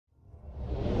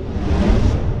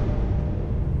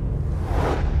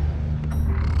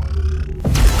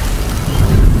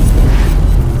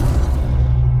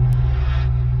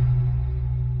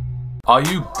Are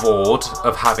you bored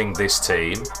of having this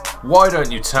team? Why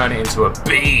don't you turn it into a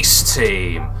beast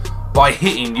team by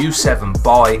hitting U7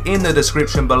 buy in the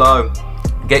description below?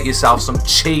 Get yourself some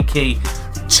cheap,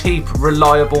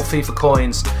 reliable FIFA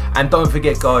coins, and don't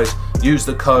forget guys, use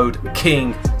the code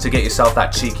KING to get yourself that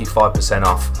cheeky 5%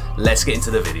 off. Let's get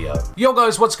into the video. Yo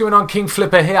guys, what's going on?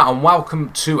 Kingflipper here and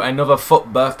welcome to another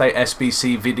FUT Birthday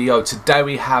SBC video. Today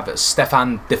we have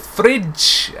Stefan De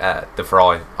Vrij,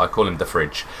 I call him De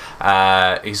Vrij.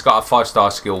 He's got a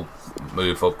 5-star skill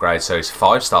move upgrade, so he's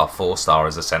 5-star, 4-star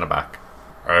as a centre back.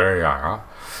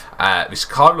 This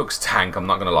card looks tank, I'm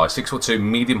not going to lie. 6'2",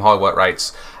 medium high work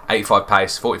rates, 85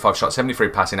 pace, 45 shot, 73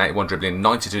 passing, 81 dribbling,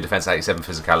 92 defence, 87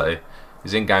 physicality.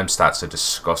 His in-game stats are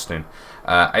disgusting.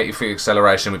 83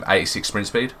 acceleration with 86 sprint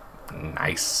speed.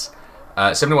 Nice.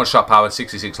 71 shot power,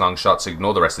 66 long shots,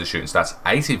 ignore the rest of the shooting stats.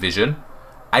 80 vision,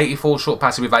 84 short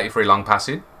passing with 83 long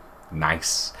passing.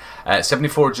 Nice.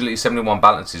 74 agility, 71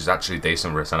 balance is actually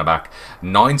decent for a centre back.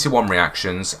 91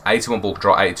 reactions, 81 ball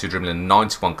control, 82 dribbling,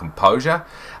 91 composure,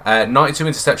 92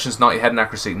 interceptions, 90 head and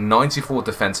accuracy, 94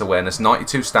 defence awareness,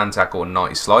 92 stand tackle, and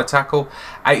 90 slide tackle,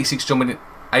 86 jumping,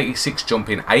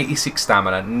 86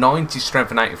 stamina, 90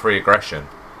 strength, and 83 aggression.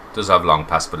 Does have long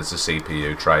pass, but it's a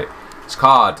CPU trait. This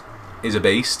card is a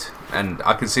beast, and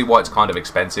I can see why it's kind of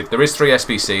expensive. There is 3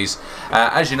 SBCs.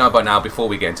 As you know by now, before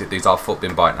we get into it, these are FUT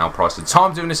Bin Byte now priced at the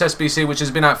time doing this SBC, which has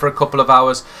been out for a couple of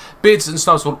hours. Bids and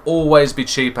snubs will always be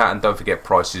cheaper, and don't forget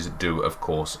prices do, of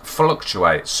course,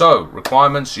 fluctuate. So,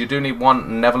 requirements, you do need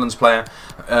one Netherlands player.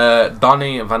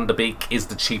 Donny van der Beek is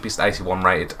the cheapest 81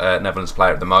 rated Netherlands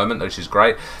player at the moment, which is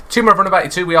great. Team run of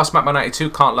 82, we are Smackman 82,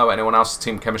 can't lower anyone else.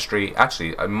 Team chemistry,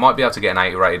 actually, I might be able to get an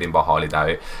 80 rated in, but highly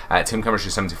doubt it. Team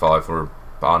chemistry 75, we're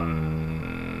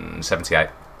on 78.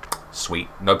 Sweet.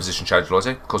 No position change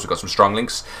loyalty. Of course, we've got some strong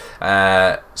links.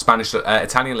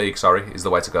 Italian league, sorry, is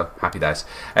the way to go. Happy days.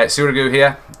 Sirigu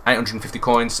here, 850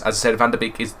 coins. As I said, Van der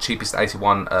Beek is the cheapest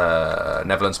 81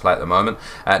 Netherlands player at the moment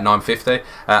at 950.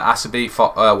 Asabi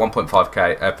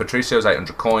 1.5k. Patricio's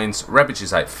 800 coins. Rebic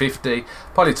is 850.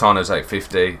 Politano's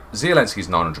 850. Zielinski's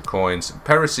 900 coins.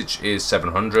 Perisic is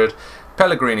 700.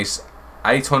 Pellegrini's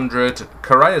 800,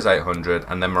 Correa's 800,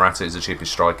 and then Morata is the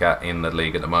cheapest striker in the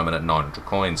league at the moment at 900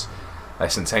 coins.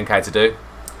 Less than 10k to do.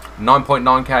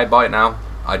 9.9k buy it now.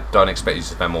 I don't expect you to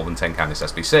spend more than 10k in this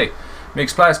SBC.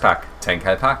 Mixed Players Pack,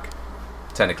 10k pack.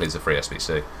 Technically it's a free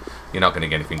SBC. You're not going to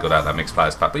get anything good out of that Mixed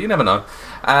Players Pack, but you never know.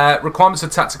 Requirements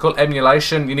of tactical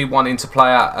emulation. You need one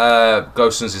interplayer.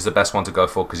 Gosens is the best one to go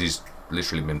for because he's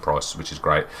literally min price, which is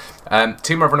great.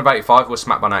 Team run of 85, we're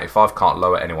smacked by 85, can't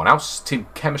lower anyone else. Team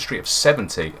chemistry of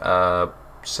 70,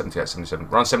 78, 77,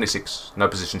 run 76, no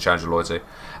position change or loyalty.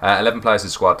 11 players in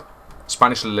squad.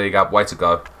 Spanish La Liga, way to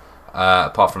go.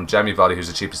 Apart from Jamie Vardy, who's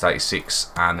the cheapest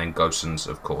 86, and then Gosens,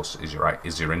 of course, is your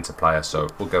interplayer, so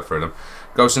we'll go through them.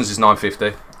 Gosens is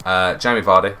 950. Jamie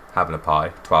Vardy, having a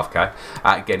pie, 12k.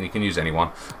 Again, you can use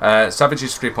anyone. Savage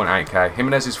is 3.8k.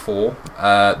 Jimenez is 4.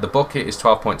 The Bucket is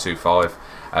 12.25.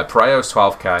 Pereira is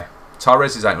 12k.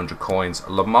 Torres is 800 coins.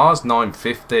 Lamar's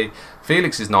 950.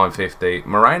 Felix is 950.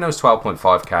 Moreno's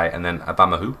 12.5k. And then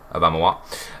Aubameyang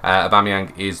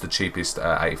is the cheapest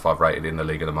 85 rated in the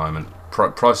league at the moment.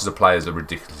 Prices of players are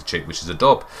ridiculously cheap, which is a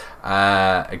dub.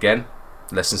 Again,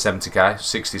 less than 70k.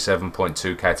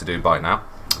 67.2k to do by now.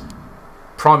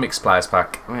 Prime Mixed Players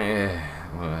Pack, you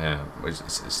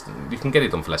can get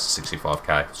it done for less than 65k,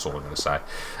 that's all I'm going to say.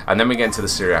 And then we get into the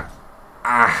Serie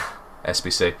A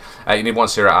SBC. You need one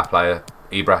Serie A player.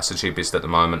 Ibra's the cheapest at the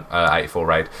moment, 84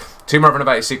 raid. Team run of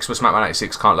 86, we're Smackman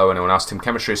 86, can't lower anyone else. Team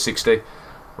chemistry is 60,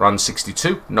 run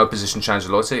 62, no position change of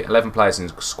loyalty. 11 players in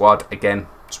the squad, again,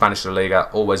 Spanish La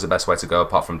Liga, always the best way to go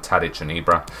apart from Tadic and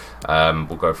Ibra.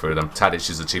 We'll go through them. Tadic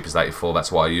is the cheapest 84,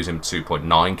 that's why I use him,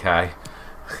 2.9k.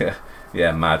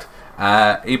 Yeah, mad.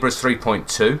 Ibra's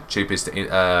 3.2, cheapest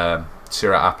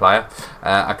Serie A player.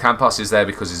 Acampos is there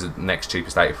because he's the next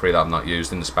cheapest 83 that I've not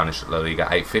used in the Spanish La Liga,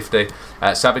 850.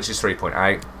 Savage is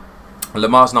 3.8.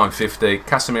 Lamar's 950.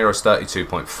 Casemiro's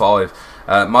 32.5.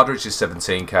 Modric is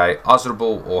 17k.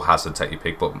 Ozrabal or Hazard, take your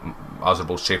pick, but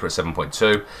Ozrabal's cheaper at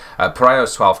 7.2.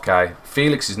 Pereira's 12k.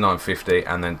 Felix is 950,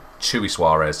 and then Chuy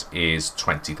Suarez is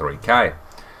 23k. I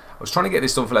was trying to get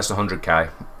this done for less than 100k.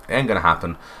 It ain't going to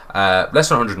happen. Less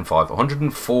than 105.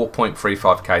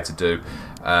 104.35k to do.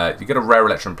 You get a rare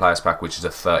Electrum Players Pack, which is a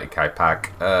 30k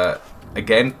pack.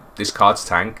 Again, this card's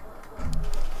tank.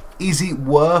 Is it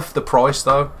worth the price,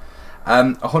 though?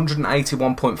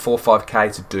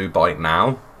 181.45k to do by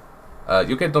now.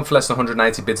 You'll get done for less than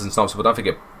 180 bids and snobs, but don't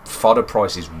forget, fodder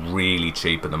price is really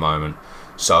cheap at the moment.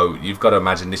 So you've got to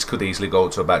imagine this could easily go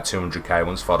up to about 200k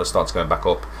once fodder starts going back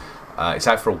up. It's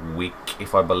out for a week,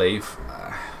 if I believe.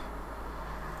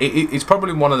 It's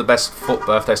probably one of the best FUT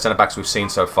Birthday centre-backs we've seen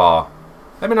so far.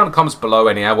 Let me know in the comments below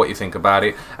anyhow what you think about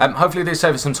it. Hopefully they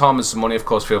save you some time and some money. Of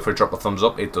course, feel free to drop a thumbs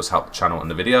up. It does help the channel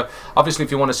and the video. Obviously, if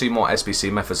you want to see more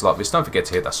SBC methods like this, don't forget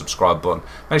to hit that subscribe button.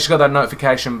 Make sure you got that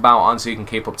notification bell on so you can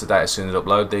keep up to date as soon as I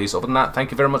upload these. Other than that,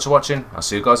 thank you very much for watching. I'll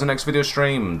see you guys in the next video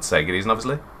stream. Take it easy,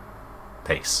 obviously.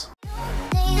 Peace.